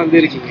உமனா வந்து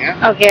இருக்கீங்க,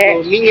 ஓகே,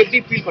 நீங்க எப்படி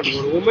ஃபீல் பண்ணீங்க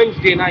ஒரு உமன்ஸ்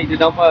டேனா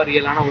இதுதான்ப்பா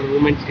ரியலான ஒரு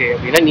உமன்ஸ் டே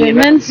அப்படினா? நீங்க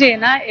women's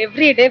டேனா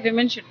every day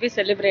women should be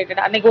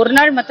celebrated. அன்னைக்கு ஒரு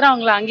நாள் மாத்திரம்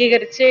அவங்களை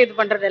அங்கீகரிச்சு இது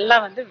பண்றது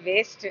எல்லாம் வந்து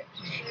waste.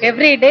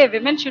 Every day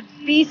women should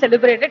be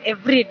celebrated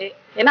every day.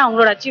 ஏன்னா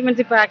அவங்களோட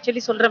அச்சீவ்மெண்ட்ஸ் இப்போ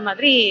ஆக்சுவலி சொல்ற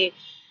மாதிரி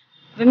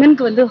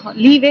விமனுக்கு வந்து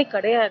லீவே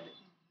கிடையாது.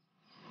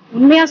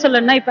 உண்மையா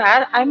சொல்லணும்னா இப்ப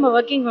ஐ எம்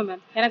ஒர்க்கிங்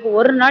விமன், எனக்கு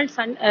ஒரு நாள்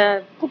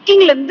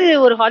குக்கிங்ல இருந்து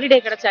ஒரு ஹாலிடே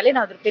கிடைச்சாலே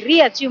நான் அது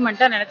பெரிய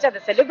அச்சீவ்மெண்டா நினைச்சு அதை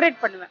செலிப்ரேட்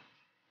பண்ணுவேன்.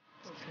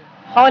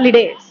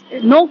 ஹாலிடேஸ்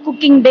நோ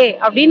குக்கிங் டே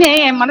அப்படின்னு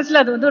என்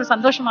மனசுல அது வந்து ஒரு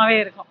சந்தோஷமாவே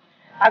இருக்கும்.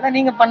 அத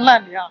நீங்க பண்ணலாம்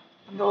இல்லையா,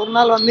 அந்த ஒரு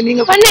நாள் வந்து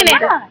நீங்க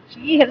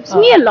she helps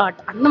me a lot.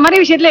 அந்த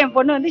மாதிரி விஷயத்துல என்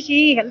பொண்ணு வந்து she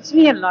helps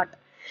me a lot.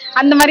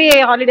 அந்த மாதிரி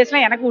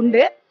ஹாலிடேஸ்லாம் எனக்கு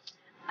உண்டு.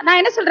 நான்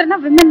என்ன சொல்றேன்னா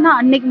விமன்னா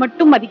அன்னைக்கு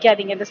மட்டும்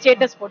மதிக்காதீங்க, இந்த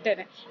ஸ்டேட்டஸ்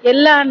போட்டு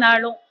எல்லா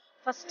நாளும்.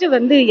 ஃபர்ஸ்ட்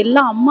வந்து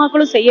எல்லா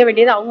அம்மாக்களும் செய்ய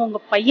வேண்டியது அவங்கவுங்க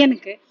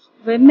பையனுக்கு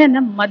விமனை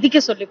மதிக்க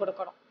சொல்லி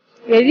கொடுக்கணும்.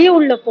 வெளியே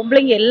உள்ள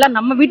பொம்பளைங்க எல்லாம்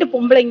நம்ம வீட்டு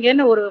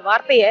பொம்பளைங்கன்னு ஒரு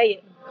வார்த்தைய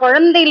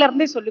குழந்தையில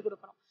இருந்தே சொல்லி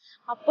கொடுக்கணும்.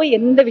 அப்போ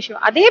எந்த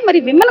விஷயம் அதே மாதிரி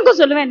விமனுக்கும்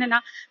சொல்லுவேன் என்னன்னா,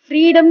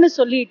 ஃப்ரீடம்னு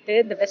சொல்லிட்டு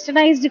இந்த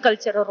வெஸ்டர்னைஸ்டு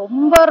கல்ச்சரை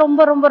ரொம்ப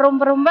ரொம்ப ரொம்ப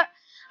ரொம்ப ரொம்ப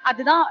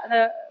அதுதான்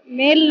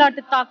மேல்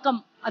நாட்டு தாக்கம்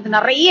அது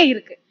நிறைய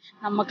இருக்கு.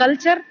 நம்ம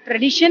கல்ச்சர்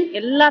ட்ரெடிஷன்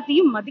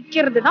எல்லாத்தையும்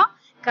மதிக்கிறது தான்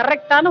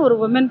கரெக்டான ஒரு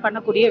விமன்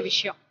பண்ணக்கூடிய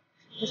விஷயம்.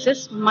 This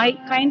is my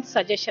kind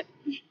suggestion.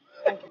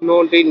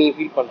 நோன்டே நீ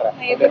ஃபீல் பண்ற?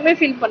 நான் எதுவுமே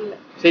ஃபீல் பண்ணல.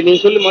 சரி நீ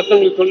சொல்லு,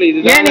 மத்தவங்களுக்கு சொல்லு.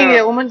 இதுதான் ஏன் நீங்க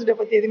உமன்ஸ் டே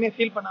பத்தி எதுவுமே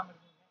ஃபீல் பண்ணாம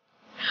இருக்கீங்க?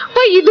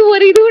 அப்ப இது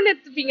ஒரு இதுன்னு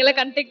எடுத்துப்பீங்களா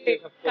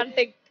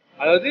கண்டெக்ட்?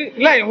 அதாவது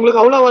இல்ல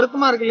உங்களுக்கு அவ்வளவு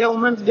வருத்தமா இருக்கு இல்லையா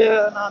உமன்ஸ் டே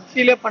நான்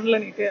ஃபீலே பண்ணல,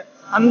 நீங்க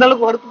அந்த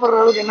அளவுக்கு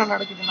வருத்தப்படுற அளவுக்கு என்ன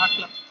நடக்குது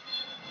நாட்டுல?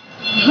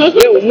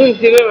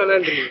 உமன்ஸ் டேவே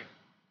வேணான்றீங்க?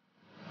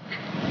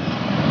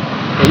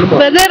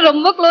 பிரதர்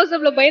ரொம்ப க்ளோஸ்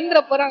அப்ல பயந்துற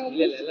போறாங்க.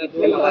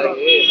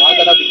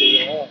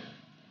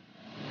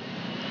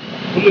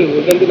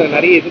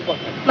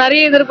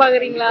 நிறைய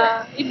எதிர்பார்க்கறீங்களா?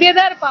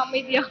 இப்படியேதான் இருப்பா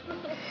அமைதியா.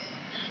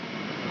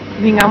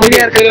 நீங்க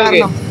அமைதியா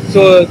இருக்க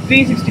சோ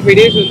 365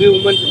 டேஸ் வந்து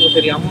உமன்ஸ்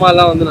சரி அம்மா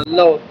எல்லாம் வந்து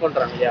நல்லா ஒர்க்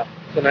பண்றாங்க இல்லையா.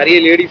 ஸோ நிறைய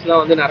லேடிஸ்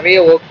எல்லாம் வந்து நிறைய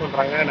ஒர்க்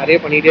பண்றாங்க, நிறைய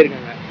பண்ணிட்டே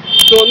இருக்காங்க.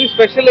 ஸோ வந்து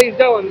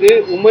ஸ்பெஷலைஸ்டா வந்து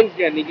உமன்ஸ்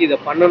டே அன்னைக்கு இதை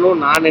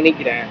பண்ணணும்னு நான்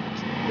நினைக்கிறேன்.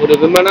 ஒரு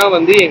விமனா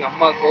வந்து எங்க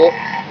அம்மாக்கோ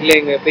இல்ல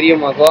எங்க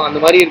பெரியம்மாக்கோ அந்த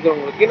மாதிரி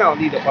இருக்கிறவங்களுக்கு நான்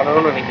வந்து இதை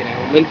பண்ணணும்னு நினைக்கிறேன்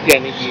உமன்ஸ் டே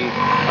அன்னைக்கு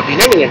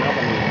அப்படின்னா நீங்க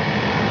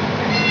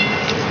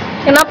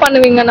என்ன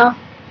பண்ணுவீங்கன்னா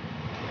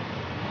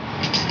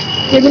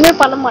எதுவுமே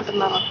பண்ண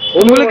மாட்டேன் நான்.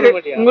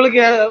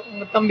 உங்களுக்கு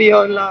உங்க தம்பியோ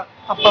இல்ல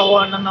அப்பாவோ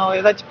அண்ணனோ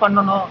ஏதாச்சும்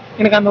பண்ணணும்,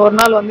 எனக்கு அந்த ஒரு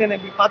நாள் வந்து என்ன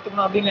இப்படி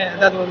பாத்துக்கணும் அப்படின்னு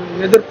ஏதாவது ஒரு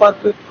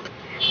எதிர்பார்ப்பு?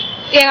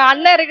 எங்க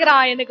அண்ணன்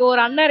இருக்கிறான், எனக்கு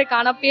ஒரு அண்ணன்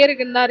இருக்கான், ஆனா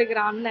பேருக்குன்னு தான்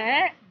இருக்கிறான்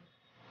அண்ணன்.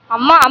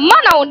 அம்மா அம்மா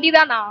நான்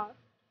ஒண்டிதான். நான்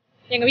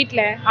எங்க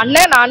வீட்டுல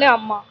அண்ணன் நானு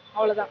அம்மா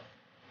அவ்வளவுதான்.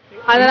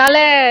 அதனால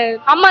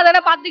அம்மா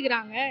தானே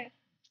பாத்துக்கிறாங்க.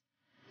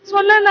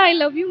 சொன்னா ஐ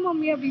லவ் யூ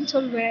மம்மி அப்படின்னு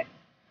சொல்லுவேன்.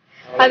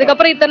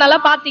 அதுக்கப்புறம் இத்தனை நாளா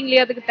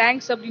பாத்தீங்களே அதுக்கு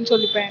தேங்க்ஸ் அப்படின்னு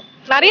சொல்லிப்பேன்.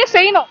 நிறைய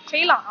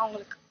செய்யலாம்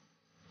அவங்களுக்கு.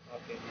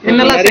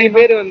 நிறைய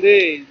பேர் வந்து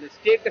இந்த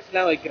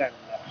ஸ்டேட்டஸ்லாம் வைக்கிறாங்க.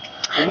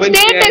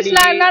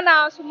 ஸ்டேட்டஸ்லாம்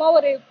நான் சும்மா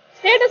ஒரு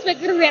ஸ்டேட்டஸ்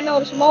வைக்கிறது என்ன,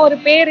 ஒரு சும்மா ஒரு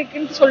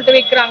பேருக்குன்னு சொல்லிட்டு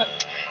வைக்கிறாங்க.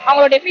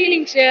 அவங்களுடைய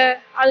ஃபீலிங்ஸ்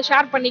அதை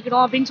ஷேர்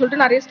பண்ணிக்கணும் அப்படின்னு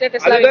சொல்லிட்டு நிறைய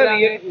ஸ்டேட்டஸ்லாம்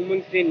வைக்கிறாங்க.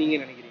 நீங்க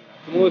நினைக்கிறீங்க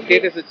சும்மா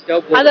ஸ்டேட்டஸ் வச்சுட்டா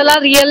போதும்?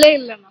 அதெல்லாம் ரியலே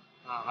இல்லைண்ணா.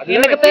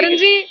 எனக்கு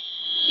தெரிஞ்சு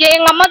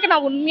எங்க அம்மாக்கு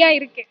நான் உண்மையா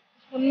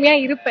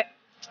இருப்பேன்.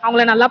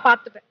 அவங்கள நல்லா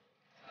பார்த்துப்பேன்.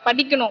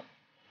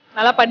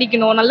 நல்லா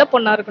படிக்கணும், நல்ல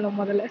பொண்ணா இருக்கணும்.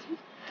 முதல்ல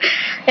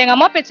எங்க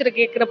அம்மா பேச்சுற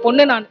கேட்கிற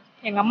பொண்ணு நான்,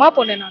 எங்க அம்மா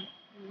பொண்ணு நான்.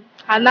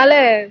 அதனால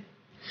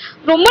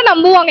ரொம்ப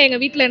நம்புவாங்க எங்க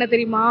வீட்டுல. என்ன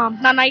தெரியுமா,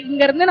 நான்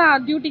இங்க இருந்து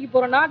நான் டியூட்டிக்கு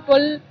போறேன்னா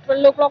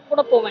 12 o'clock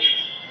கூட போவேன்.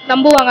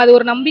 நம்புவாங்க. அது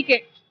ஒரு நம்பிக்கை.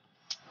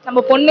 நம்ம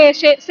பொண்ணு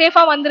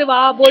சேஃபா வந்துருவா,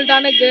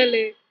 போல்டான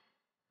கேர்ளு.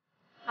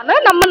 ஆனா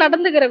நம்ம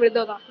நடந்துக்கிற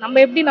விதம் தான், நம்ம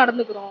எப்படி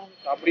நடந்துக்கிறோம்.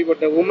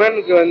 அப்படிப்பட்ட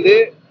உமனுக்கு வந்து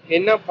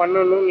என்ன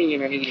பண்ணணும்னு நீங்க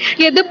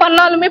நினைக்கிறீங்க? எது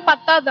பண்ணாலுமே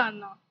பத்தாது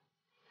அண்ணா.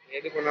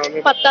 எது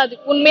பண்ணாலுமே பத்தாது.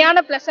 உண்மையான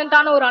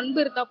பிளசன்டான ஒரு அன்பு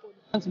இருந்தா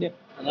போதும்.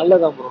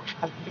 நல்லதான் ப்ரோ.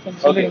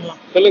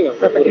 சொல்லுங்க,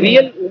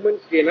 ரியல்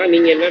உமன்ஸ் டேனா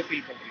நீங்க என்ன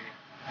ஃபீல் பண்றீங்க?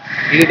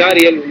 இதுதான்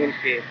real women's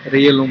day.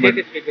 Real woman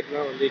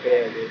ஸ்டேட்டஸ்லாம் வந்து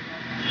கிடையாது.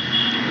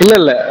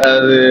 இல்ல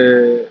அது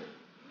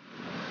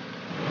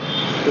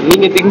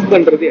நீங்க திங்க்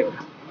பண்றது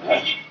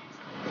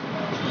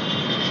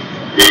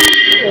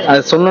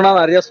அது சொன்னா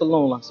நிறைய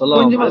சொல்லலாம்.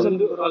 அதுல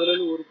இருந்து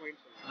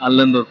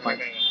ஒரு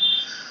பாயிண்ட்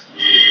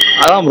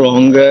அதான் ப்ரோ.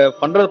 அவங்க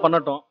பண்றது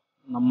பண்ணட்டும்,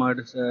 நம்ம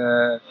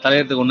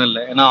தலையறதுக்கு ஒண்ணும்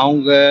இல்லை. ஏன்னா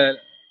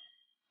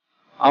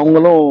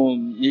அவங்களும்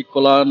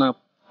ஈக்குவலான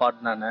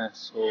பார்ட்னானே.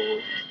 ஸோ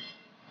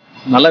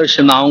நல்ல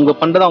விஷயம் தான். அவங்க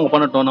பண்றதை அவங்க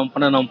பண்ணட்டும்,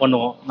 நம்ம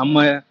பண்ணுவோம். நம்ம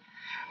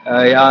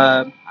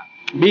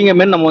பீங் எ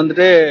மென் நம்ம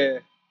வந்துட்டு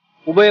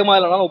உபயோகமா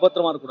இல்லைனாலும்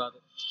உபத்திரமா இருக்கக்கூடாது.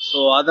 ஸோ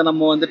அதை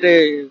நம்ம வந்துட்டு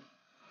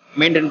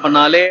மெயின்டைன்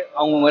பண்ணாலே,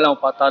 அவங்க மேல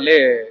அவங்க பார்த்தாலே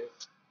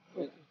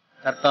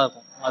கரெக்டா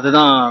இருக்கும்.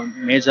 அதுதான்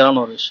மேஜரான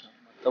ஒரு விஷயம்.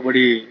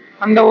 மற்றபடி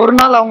அந்த ஒரு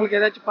நாள் அவங்களுக்கு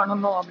ஏதாச்சும்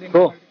பண்ணணும்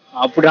அப்படின்னு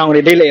அப்படி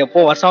அவங்க டெய்லி எப்போ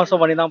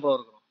வருஷம் பண்ணி தான் ப்ரோ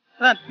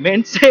இருக்கிறோம்.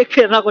 மென்ஸேக்கு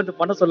என்ன கொஞ்சம்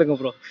பண்ண சொல்லுங்க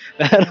ப்ரோ,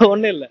 வேற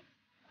ஒன்றும் இல்லை.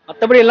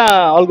 மற்றபடி எல்லாம்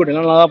ஆல் குட்,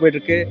 எல்லாம் நல்லா போயிட்டு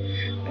இருக்கு.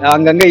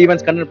 அங்கங்கே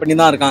ஈவெண்ட்ஸ் கண்டக்ட் பண்ணி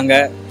தான் இருக்காங்க.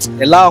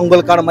 எல்லாம்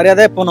அவங்களுக்கான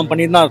மரியாதை இப்போ நம்ம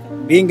பண்ணிட்டு தான்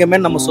இருக்கோம். பீயிங் எ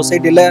மேன் நம்ம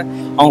சொசைட்டியில்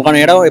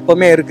அவங்களுக்கான இடம்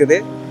எப்போவுமே இருக்குது.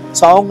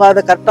 ஸோ அவங்க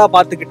அதை கரெக்டாக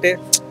பார்த்துக்கிட்டு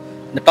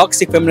இந்த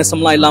டாக்ஸிக்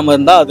ஃபெமினிசம்லாம் இல்லாமல்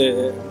இருந்தால் அது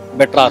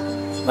பெட்டராக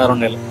இருக்கும். வேற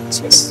ஒன்றும் இல்லை.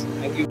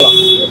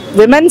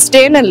 விமென்ஸ்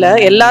டேன்னு இல்லை,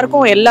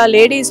 எல்லாருக்கும் எல்லா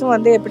லேடிஸும்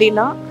வந்து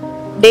எப்படின்னா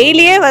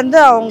டெய்லியே வந்து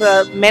அவங்க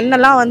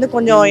மென்னெல்லாம் வந்து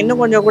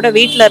இன்னும் கொஞ்சம் கூட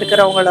வீட்டில்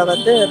இருக்கிறவங்கள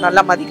வந்து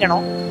நல்லா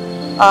மதிக்கணும்.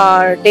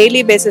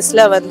 டெய்லி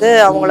பேசிஸில் வந்து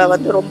அவங்கள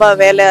வந்து ரொம்ப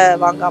வேலை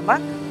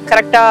வாங்காமல்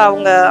கரெக்டாக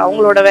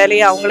அவங்களோட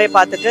வேலையை அவங்களே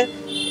பார்த்துட்டு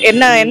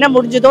என்ன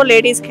முடிஞ்சதோ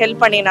லேடிஸ்க்கு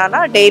ஹெல்ப்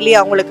பண்ணினானா டெய்லி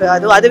அவங்களுக்கு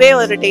அதுவே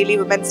ஒரு டெய்லி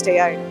விமென்ஸ் டே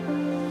ஆகிடும்.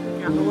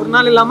 ஒரு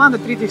நாள் இல்லாமல் அந்த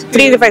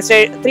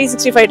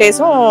 365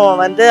 டேஸும்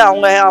வந்து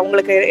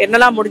அவங்களுக்கு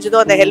என்னெல்லாம் முடிஞ்சதோ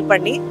அதை ஹெல்ப்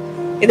பண்ணி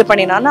இது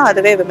பண்ணினானா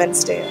அதுவே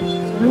விமென்ஸ் டே.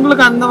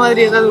 உங்களுக்கு அந்த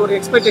மாதிரி ஏதாவது ஒரு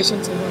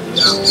எக்ஸ்பெக்டேஷன்ஸ்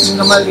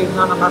இந்த மாதிரி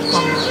இருந்தா நல்லா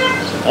இருக்கும்?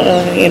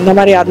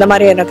 அந்த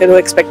மாதிரி எனக்கு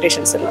எதுவும்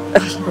எக்ஸ்பெக்டேஷன்ஸ் இல்லை.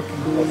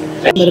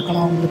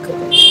 இருக்கணும் அவங்களுக்கு.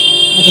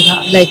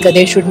 அதுதான் like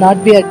they should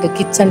not be at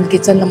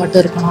கிச்சன்ல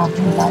மட்டும் இருக்கணும்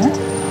அப்படின்றாங்க.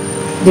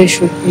 They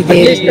should be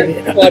there.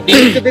 அப்படி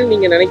இருக்குது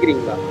நீங்க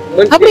நினைக்கிறீங்களா?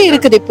 அப்படி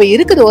இருக்குது, இப்போ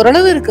இருக்குது,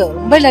 ஓரளவு இருக்கு.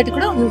 ரொம்ப இல்லாட்டி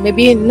கூட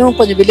மேபி இன்னும்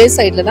கொஞ்சம் வில்லேஜ்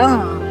சைட்ல தான்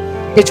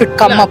தே ஷுட்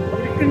கம் அப்.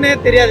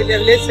 தெரியாது இல்லையா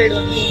வில்லேஜ் சைடு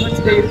வந்து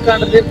உமன்ஸ் டே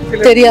இருக்கானது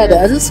தெரியாது.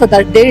 அது so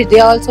that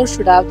they also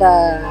should have the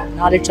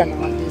knowledge on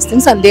all these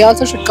things and they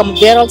also should come.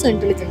 They are also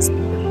intelligent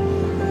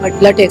but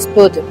let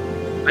explore them.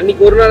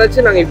 அன்னைக்கு ஒரு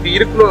நாளாச்சும் நாங்க இப்படி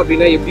இருக்கணும்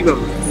அப்படின்னா எப்படி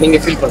மேம் நீங்க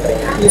ஃபீல்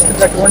பண்றீங்க?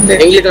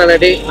 எங்களுக்கான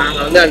டே நாங்க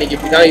வந்து அன்னைக்கு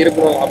இப்படிதான்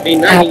இருக்கணும்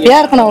அப்படின்னா ஹாப்பியா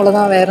இருக்கணும்,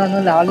 அவ்வளவுதான். வேற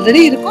ஒன்றும் இல்லை.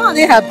 ஆல்ரெடி இருக்கும்,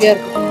 அதே ஹாப்பியா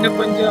இருக்கும். இன்னும்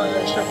கொஞ்சம்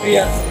எக்ஸ்ட்ரா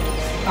ஃப்ரீயா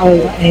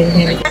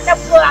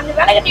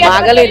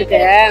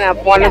மகளிருக்கு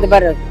நான் போனது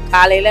பாரு,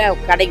 காலையில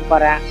கடைக்கு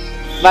போறேன்,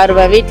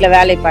 வருவேன், வீட்டில்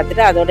வேலையை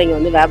பார்த்துட்டு அதோட இங்கே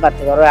வந்து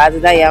வியாபாரத்துக்கு வருவேன்.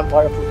 அதுதான் என்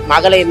பொழப்பு.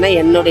 மகளிர்னா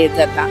என்னுடைய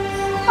இதை தான்.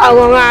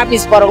 அவங்கவுங்க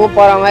ஆஃபீஸ்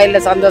போகிறவங்க இல்லை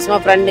சந்தோஷமா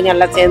ஃப்ரெண்டுங்க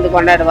எல்லாம் சேர்ந்து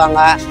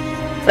கொண்டாடுவாங்க.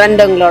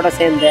 ஃப்ரெண்டுங்களோட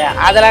சேர்ந்து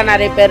அதெல்லாம்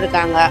நிறைய பேர்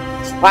இருக்காங்க.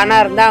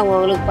 பணம் இருந்தால்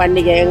அவங்கவுங்களுக்கு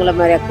பண்டிகை. எங்களை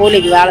மாதிரி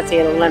கூலிக்கு வேலை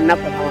செய்கிறவங்களாம் என்ன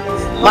பண்ணுவாங்க?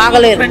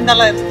 மகளிர்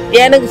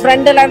எனக்கு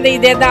ஃப்ரெண்டெல்லாம் வந்து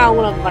இதே தான்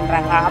அவங்களும்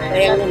பண்ணுறாங்க. அப்போ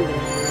எங்களுக்கு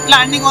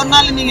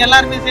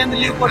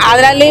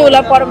அதெல்லாம்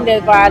லீவ்லாம் போட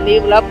முடியாதுப்பா.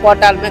 லீவ்லாம்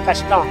போட்டாலுமே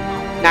கஷ்டம்.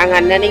 நாங்க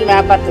அன்னைக்கு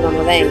வியாபாரத்துக்கு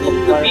வந்ததான் எங்க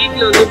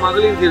வீட்ல வந்து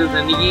மகளிர் தினம்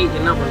அன்னைக்கு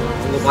என்ன பண்ணுவாங்க?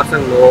 உங்க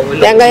பசங்களோ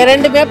எங்க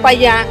 2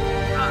 பையன்,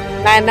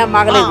 நான் என்ன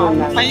மகளிர்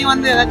பையன்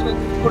வந்து ஏதாச்சும்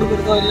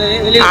கொடுக்குறதோ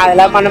இல்ல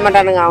அதெல்லாம் பண்ண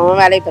மாட்டானுங்க. அவன்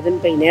வேலையை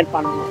பத்தின்னு போய் நேர்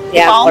பண்ணுவோம்.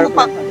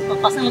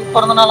 பசங்களுக்கு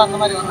பிறந்த நாள் அந்த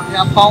மாதிரி வந்தாங்க.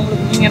 அப்ப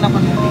அவங்களுக்கு நீங்க என்ன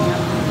பண்ணுவீங்க?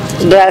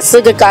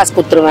 ட்ரெஸ்ஸுக்கு காசு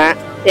கொடுத்துருவேன்.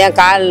 என்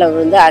காலில்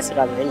விழுந்து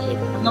ஆசீர்வாதம் வாங்கி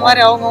போயிடுவேன். இந்த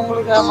மாதிரி அவங்க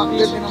உங்களுக்கு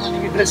மகளிர் தினம்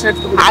நீங்க ட்ரெஸ்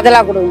எடுத்து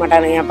அதெல்லாம் கொடுக்க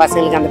மாட்டாங்க என்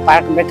பசங்களுக்கு, அந்த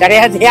பழக்கமே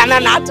கிடையாது. ஏன்னா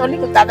நான் சொல்லி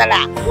கொடுத்ததில்ல,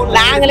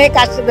 நாங்களே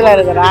கஷ்டத்துல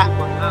இருக்கிறோம்.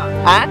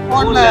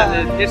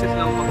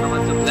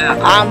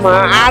 ஆமா,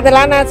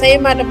 அதெல்லாம் நான் செய்ய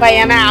மாட்டேன்ப்பா.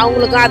 ஏன்னா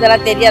அவங்களுக்கும்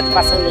அதெல்லாம் தெரியாது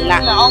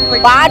பசங்களுக்குலாம்.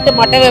 பாட்டு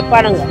மட்டும்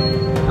வைப்பானுங்க.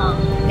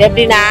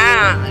 எப்படின்னா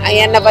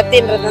என்னை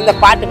பத்தின்றது அந்த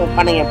பாட்டு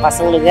வைப்பானுங்க என்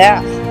பசங்களுக்கு.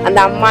 அந்த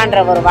அம்மான்ற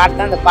ஒரு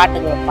வார்த்தை அந்த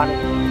பாட்டுக்கு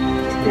வைப்பானுங்க.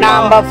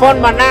 நம்ம ஃபோன்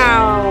பண்ணா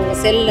அவங்க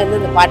செல்லுலேருந்து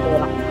இந்த பாட்டு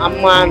வரும்,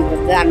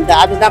 அம்மான்றது. அந்த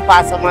அதுதான்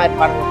பாசமா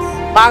இருப்பானுங்க.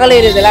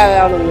 மகளிர் இதெல்லாம்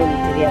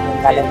அவனுங்களுக்கு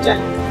தெரியாது.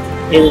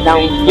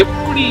 இதுதான்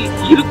எப்படி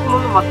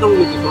இருக்கணும்னு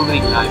மத்தவங்களுக்கு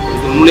சொல்றீங்களா?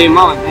 இது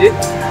மூலயமா வந்து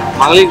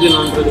மகளிர்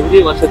தினம்ன்றது வந்து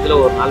வருஷத்துல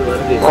ஒரு நாள்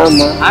வருது.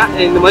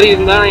 இந்த மாதிரி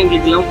இருந்தா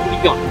எங்களுக்கு எல்லாம்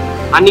பிடிக்கும்.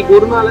 அன்னைக்கு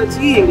ஒரு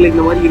நாளாச்சு எங்களை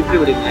இந்த மாதிரி இருக்க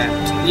விடுங்க,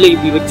 இல்லை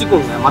இப்படி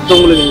வச்சுக்கோங்க.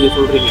 மற்றவங்களுக்கு நீங்க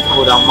சொல்றீங்க,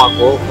 ஒரு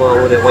அம்மாக்கோ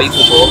ஒரு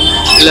ஒய்ஃபுக்கோ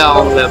இல்லை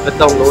அவங்கள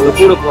பெற்றவங்களோ இல்லை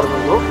கூட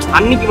போறவங்களோ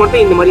அன்னைக்கு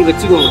மட்டும் இந்த மாதிரி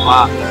வச்சுக்கோங்கப்பா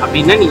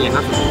அப்படின்னா நீங்க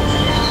என்ன சொல்றீங்க?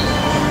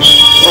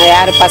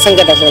 யாரு பசங்க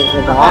கிட்ட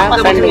சொல்றீங்க?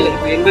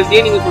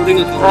 எங்கள்கிட்டயே நீங்க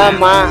சொல்றீங்க.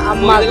 ஆமா,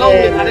 அம்மா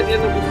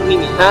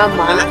சொன்னீங்க.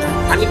 ஆமா,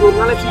 அன்னைக்கு ஒரு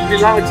நாளைக்கு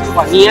இப்படிலாம்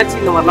வச்சுக்கப்பா,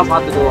 நீயாச்சும் இந்த மாதிரிலாம்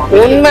பாத்துக்குவோம்.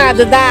 உண்மை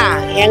அதுதான்.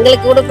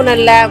 எங்களுக்கு கொடுக்கணும்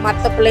இல்லை,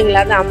 மற்ற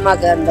பிள்ளைங்களாவது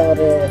அம்மாவுக்கு அந்த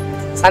ஒரு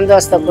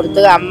சந்தோஷத்தை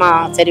கொடுத்து அம்மா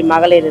சரி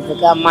மகளிர்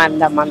இதுக்கு அம்மா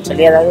இந்த அம்மான்னு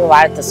சொல்லி ஏதாவது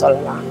வாழ்த்து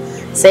சொல்லலாம்,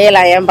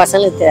 செய்யலாம். என்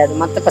பசங்களுக்கு தெரியாது,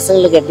 மற்ற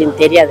பசங்களுக்கு எப்படின்னு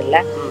தெரியாதுல்ல.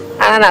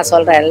 ஆனால் நான்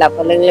சொல்கிறேன், எல்லா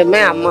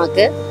பிள்ளைங்களுமே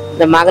அம்மாவுக்கு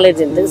இந்த மகளிர்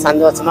தினத்துக்கு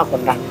சந்தோஷமாக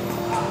கொண்டாடணும்.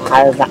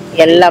 அதுதான்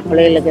எல்லா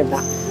பிள்ளைகளுக்கும்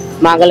தான்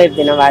மகளிர்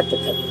தின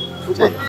வாழ்த்துக்கள்.